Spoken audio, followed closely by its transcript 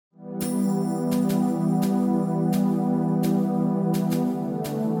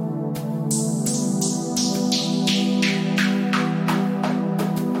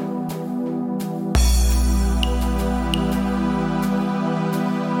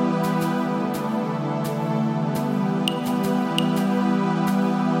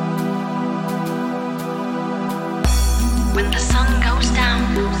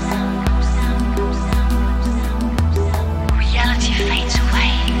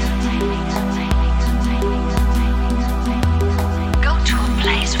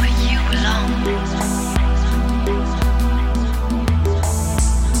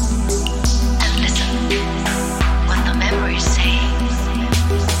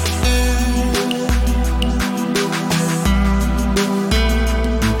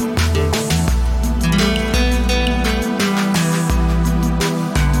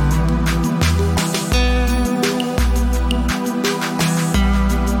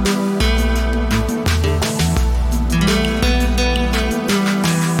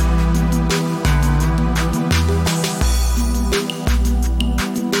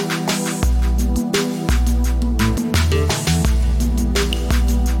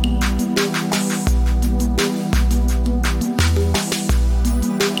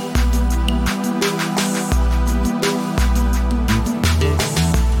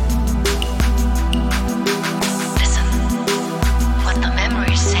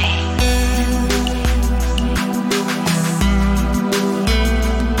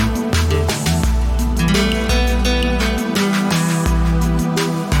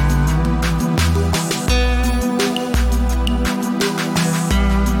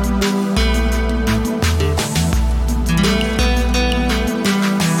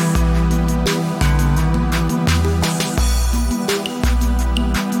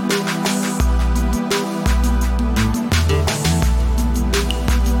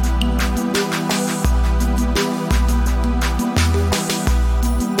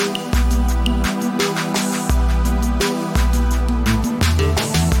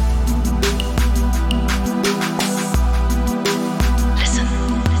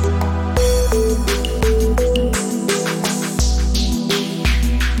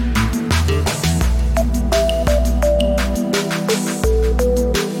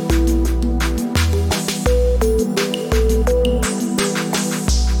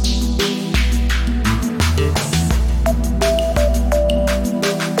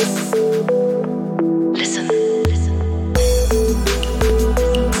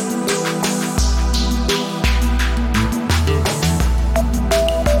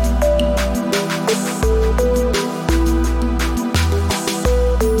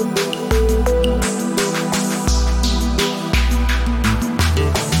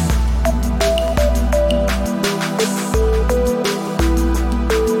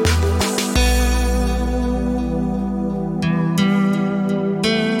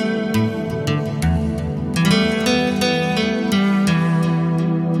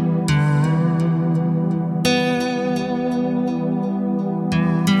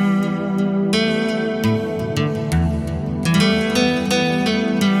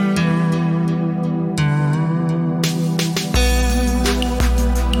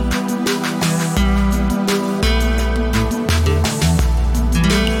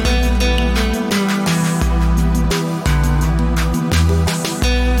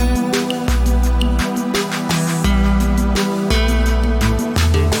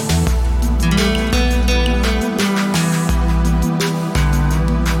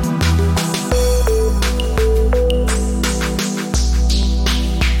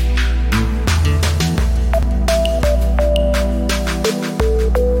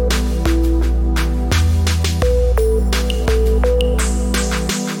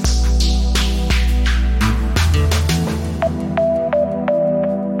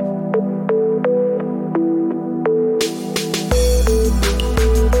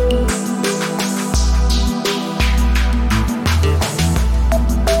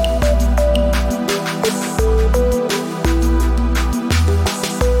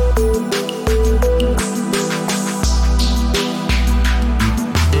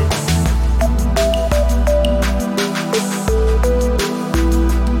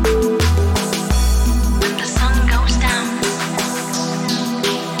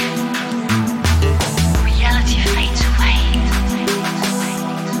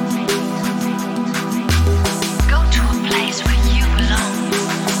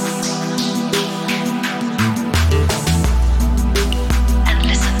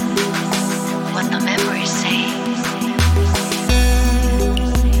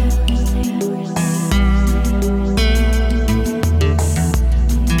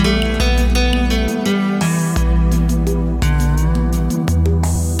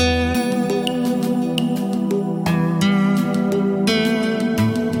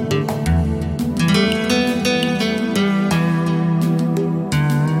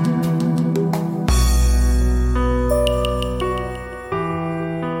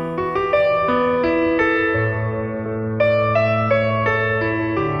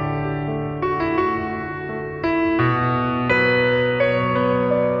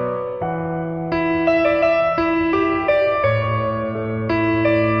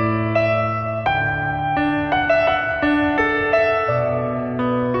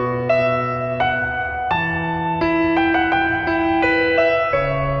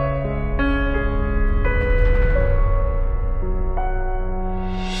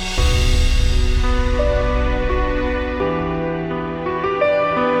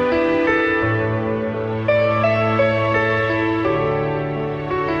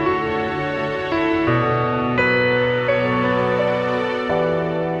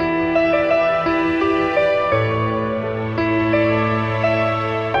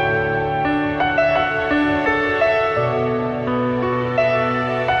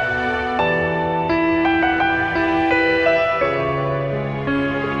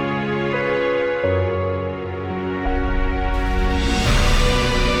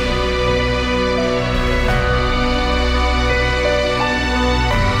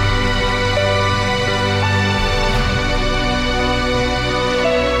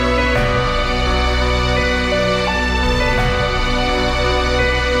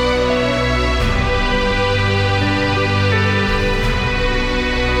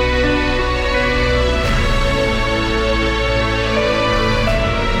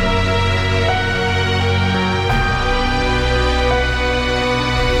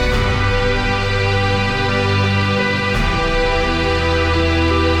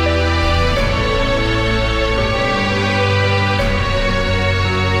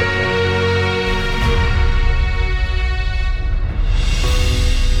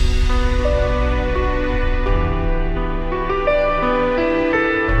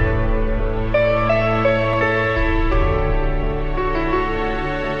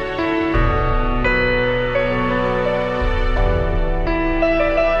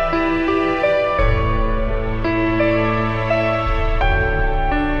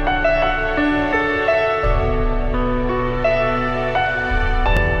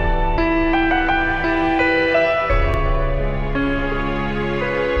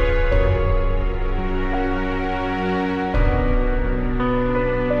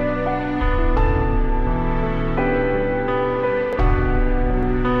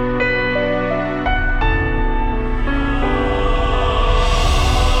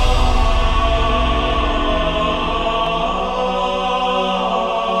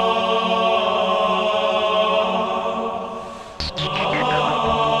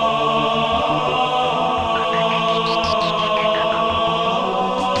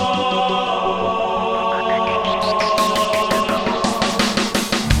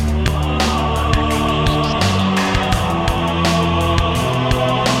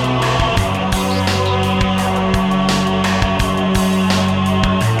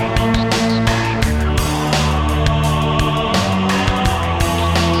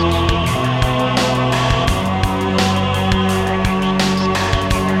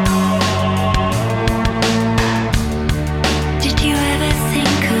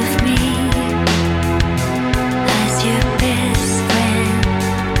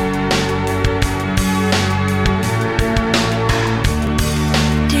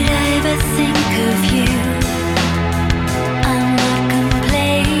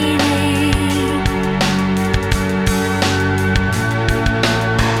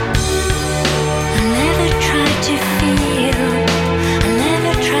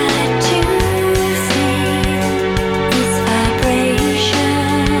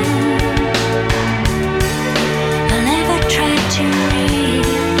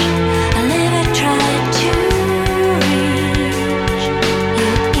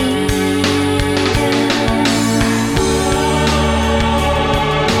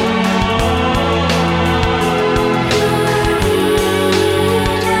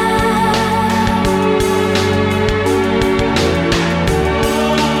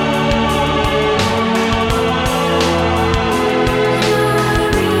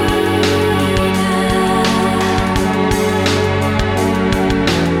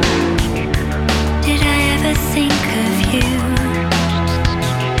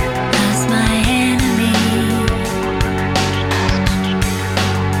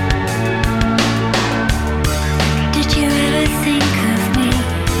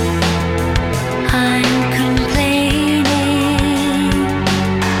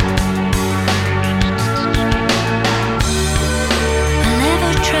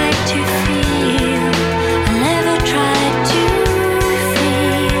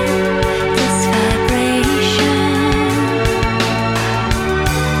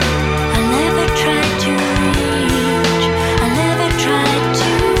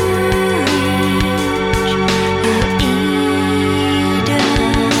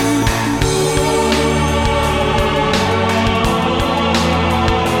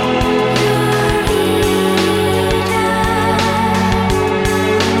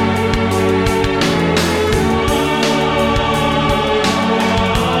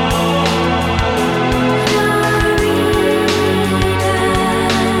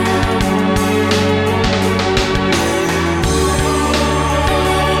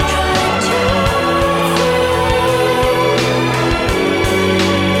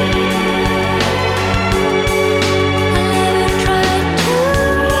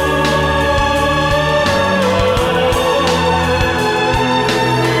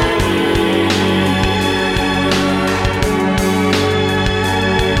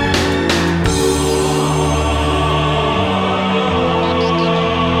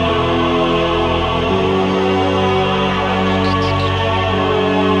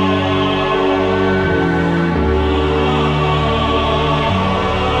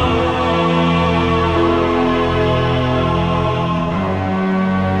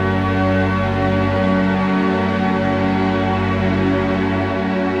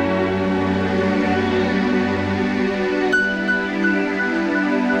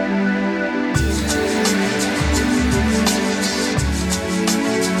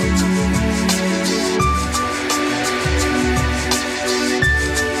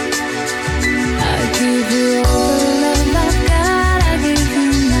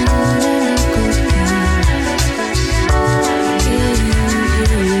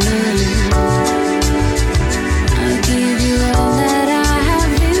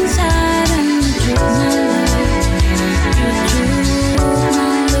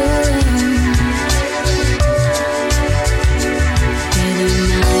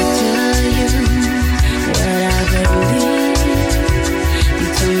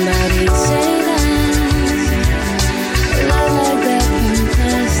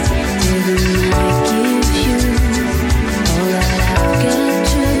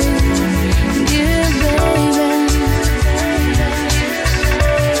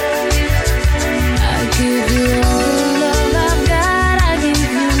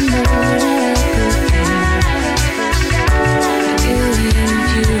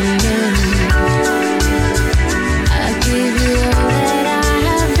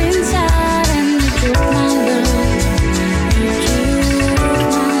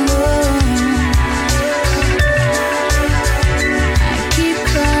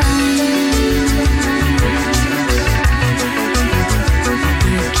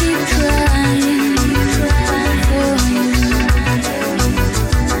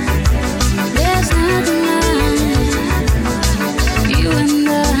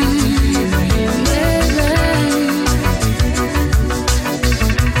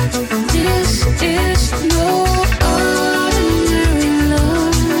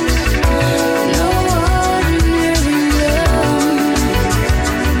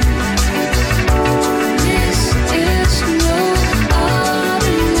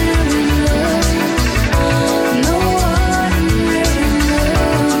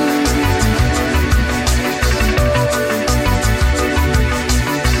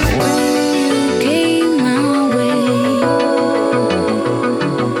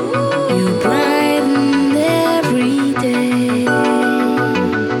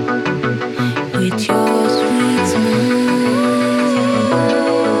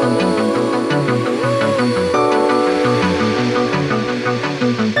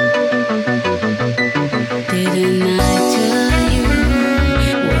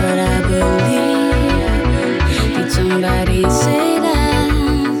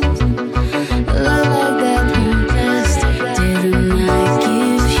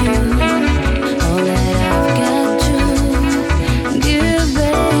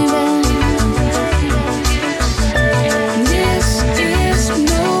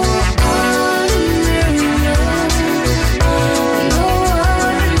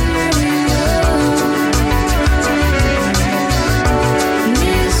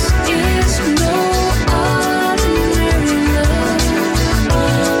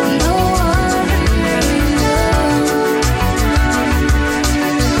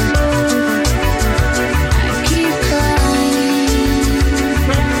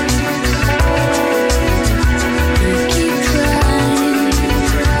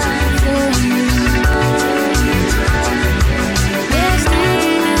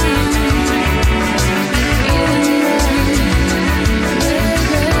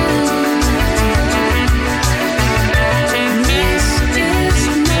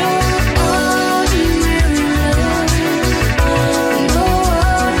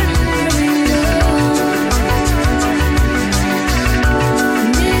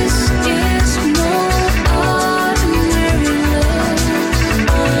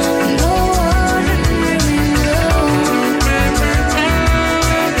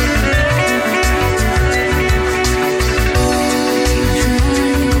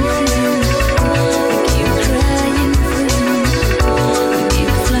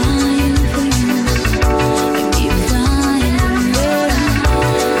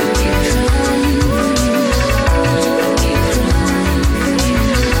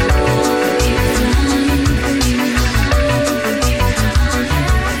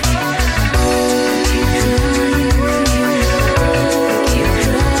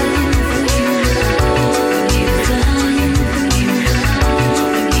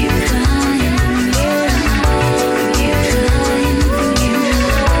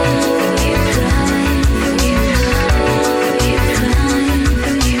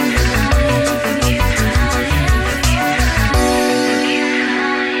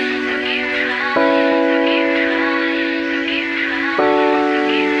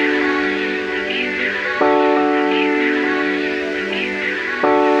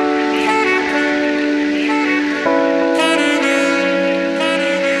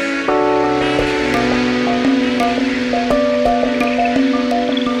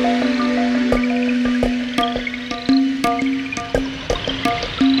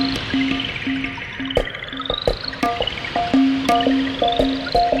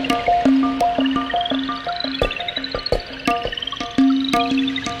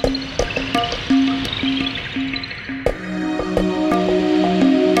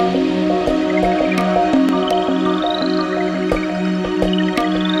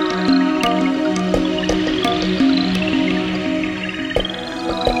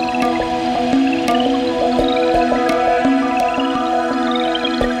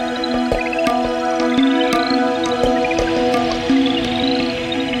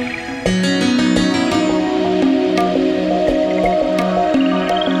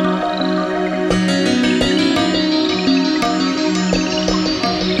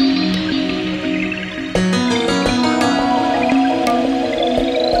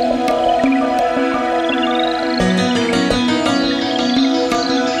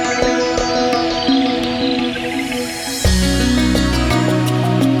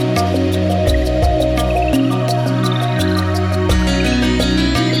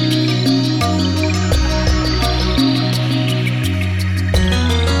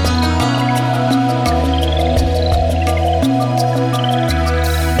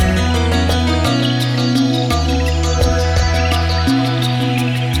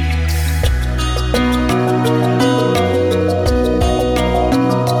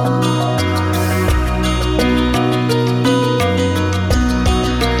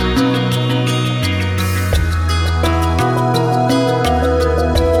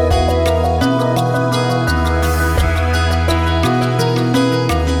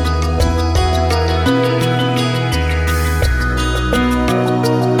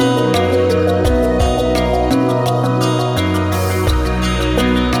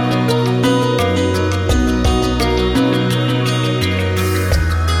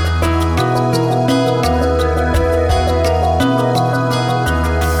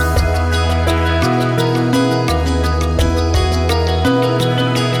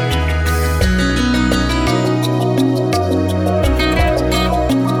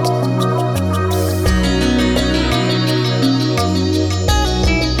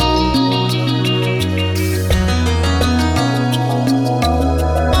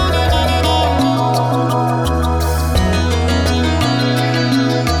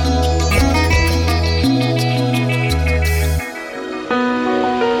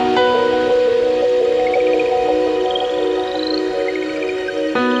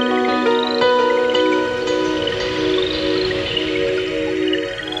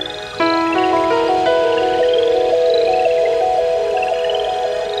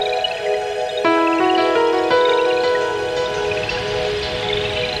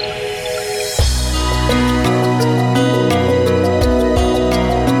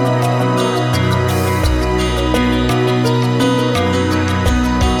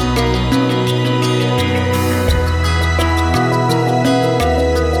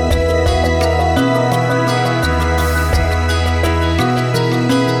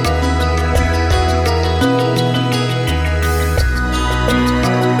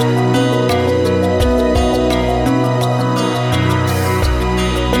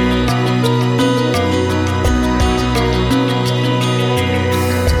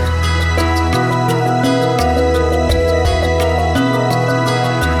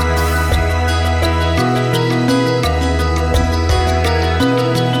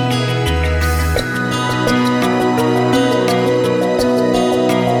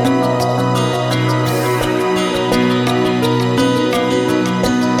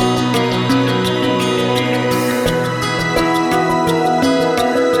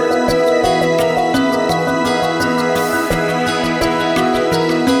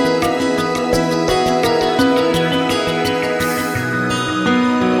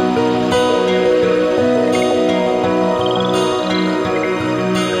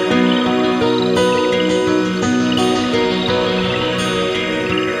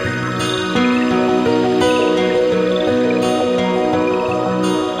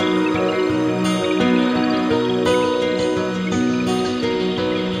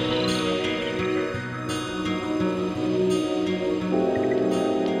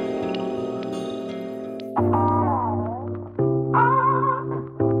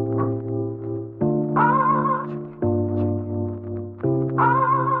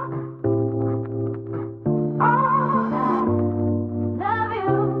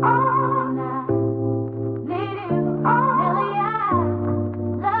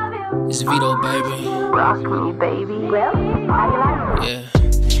baby. Rock with me, baby. Well, how you like it?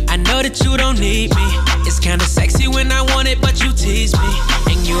 Yeah. I know that you don't need me. It's kinda sexy when I want it, but you tease me.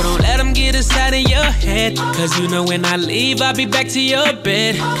 And you don't let them get inside of your head. Cause you know when I leave, I'll be back to your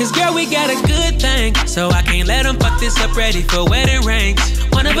bed. Cause girl, we got a good thing. So I can't let them fuck this up, ready for wedding rings.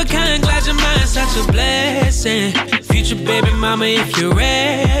 One of a kind, glad your mind's such a blessing. Future baby mama, if you're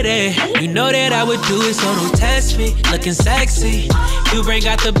ready. You know that I would do it, so don't test me. Looking sexy, you bring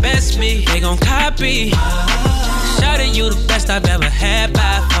out the best me. They gon' copy. Shawty, you the best I've ever had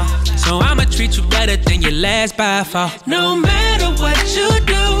by far. So I'ma treat you better than your last by far. No matter what you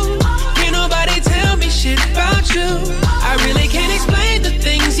do, can't nobody tell me shit about you. I really can't explain the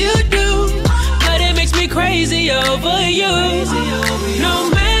things you do, but it makes me crazy over you. No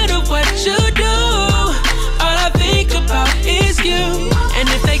matter what you do, all I think about is you. And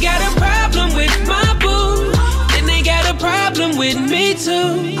if they got a problem with my boo, then they got a problem with me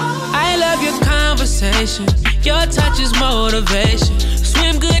too. I love your conversation, your touch is motivation.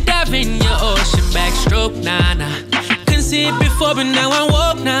 Swim good, dive in your ocean, backstroke, nah. Couldn't see it before, but now I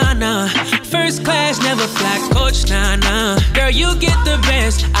walk, nah. First class, never fly coach, nah. Girl, you get the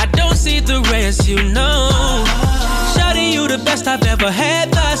best, I don't see the rest, you know. Shawty, you the best I've ever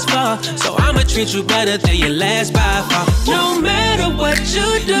had thus far. So I'ma treat you better than your last by far. No matter what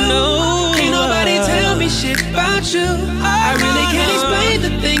you do, no, ain't nobody tell me shit about you. I really can't explain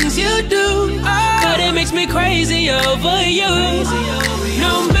the things you do, but it makes me crazy over you.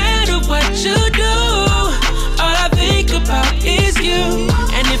 No matter what you do, all I think about is you.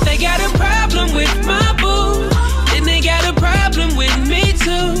 And if they got a problem with my boo, then they got a problem with me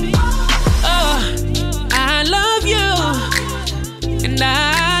too. I love you, and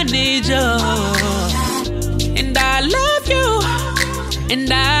I need you, and I love you,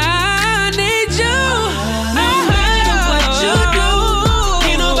 and I need you. No matter what you do,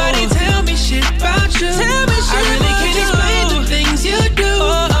 can't nobody tell me shit about you. I really can't explain the things you do,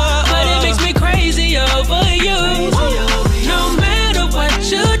 but it makes me crazy over you. No matter what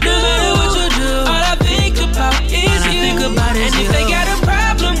you do, all I think about is you. And if they got a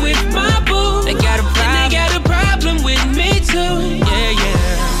problem with my boo, they got a problem with me too. Yeah.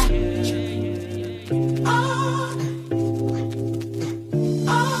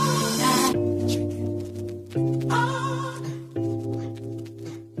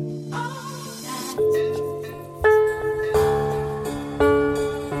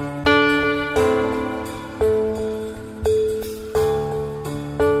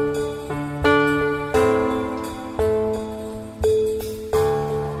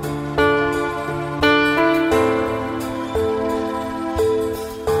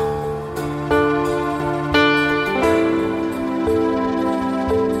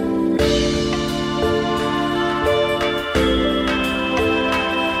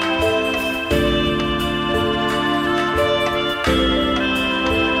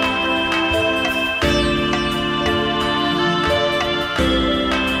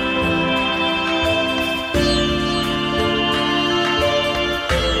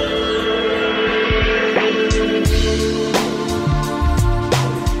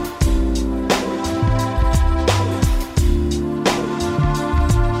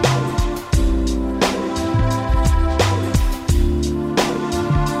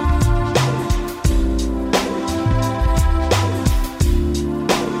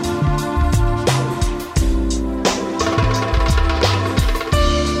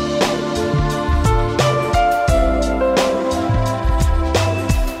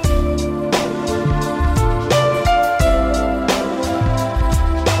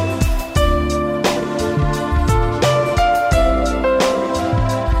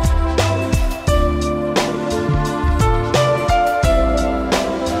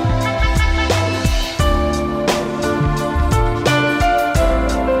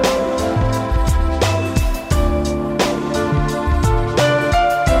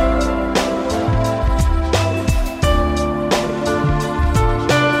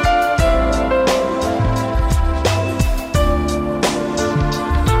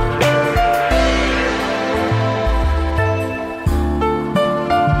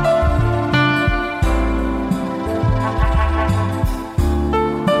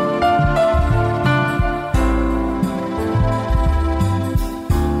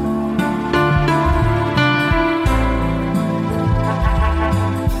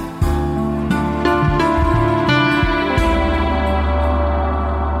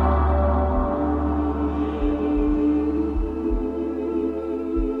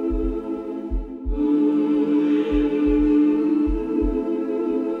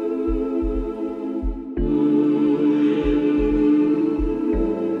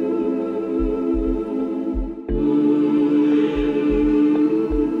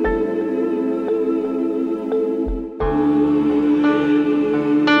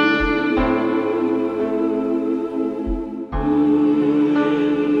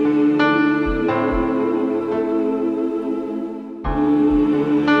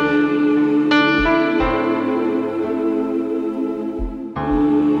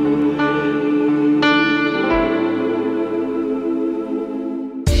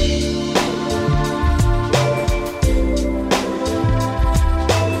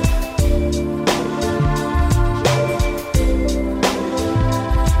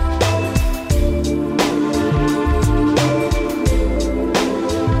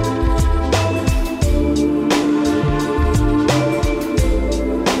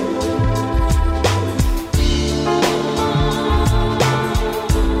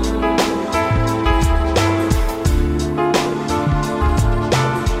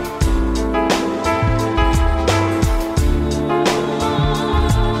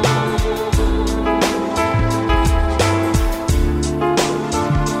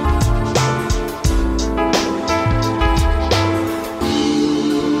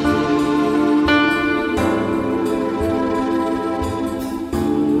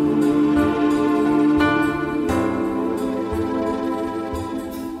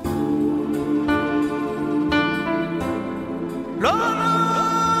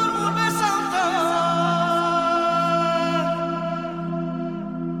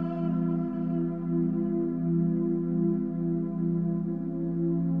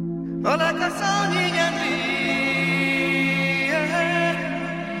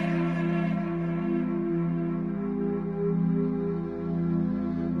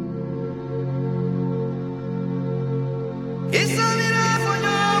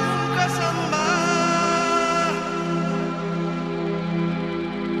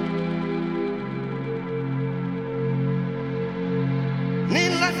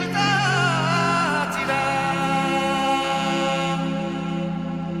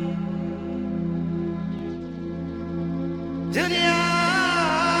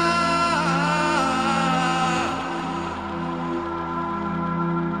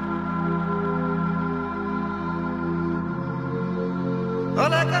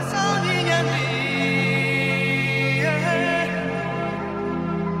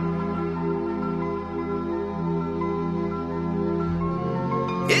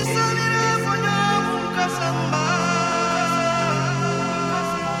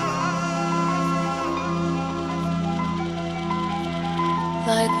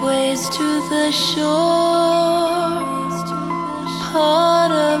 Like waves to the shore,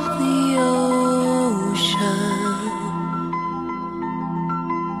 part of the ocean.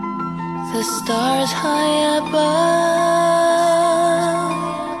 The stars high above,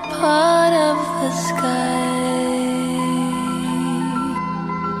 part of the sky.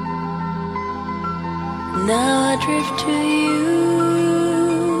 Now I drift to you,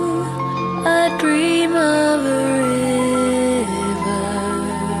 I dream of a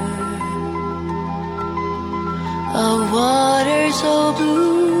of water so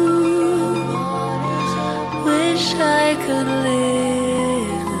blue, wish I could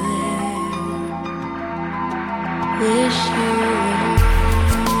live there. Wish you were,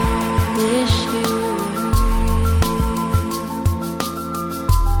 wish you were,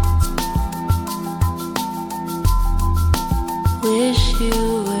 wish you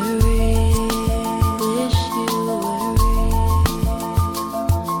were real, wish you were real.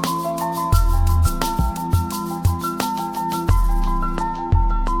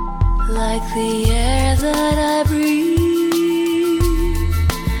 Like the air that I breathe,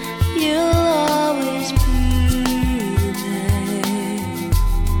 you'll always be there.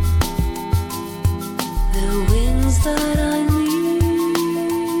 The wings that I need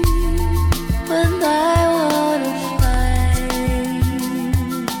when I wanna fly.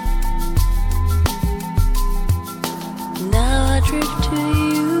 Now I drift to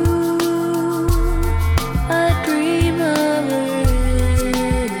you, I dream of a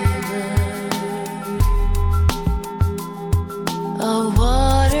of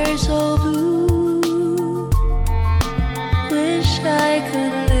water so blue, wish I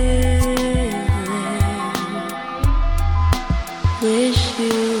could live there. Wish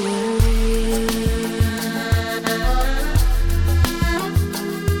you were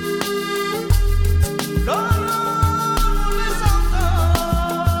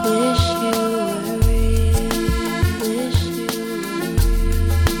wish you were real, wish you were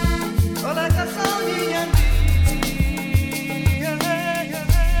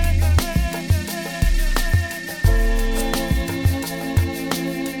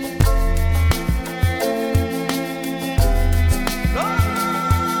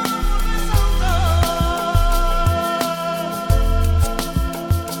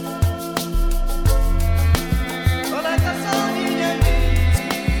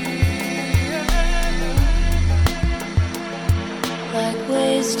like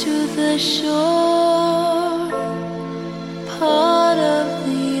waves to the shore, part of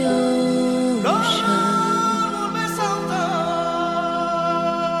the ocean.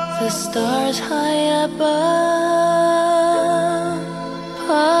 The stars high above,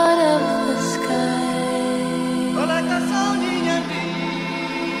 part of the sky.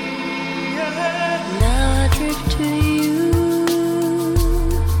 Now I drift to you,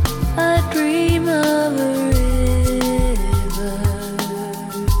 I dream of a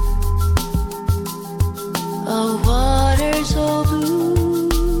of water so blue,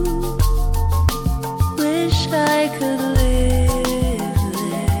 wish I could live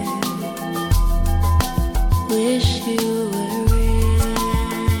there.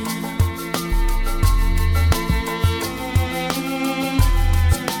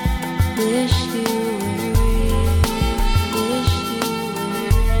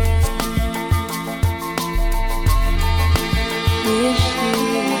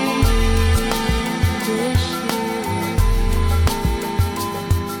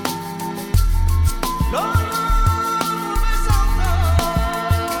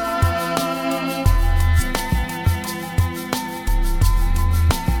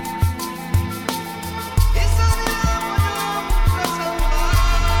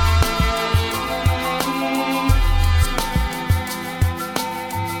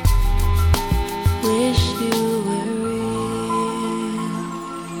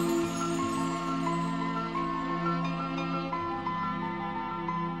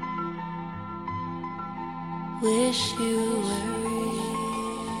 Wish you were real.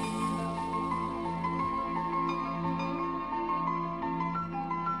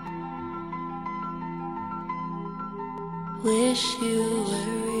 Wish you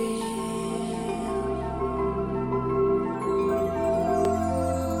were real.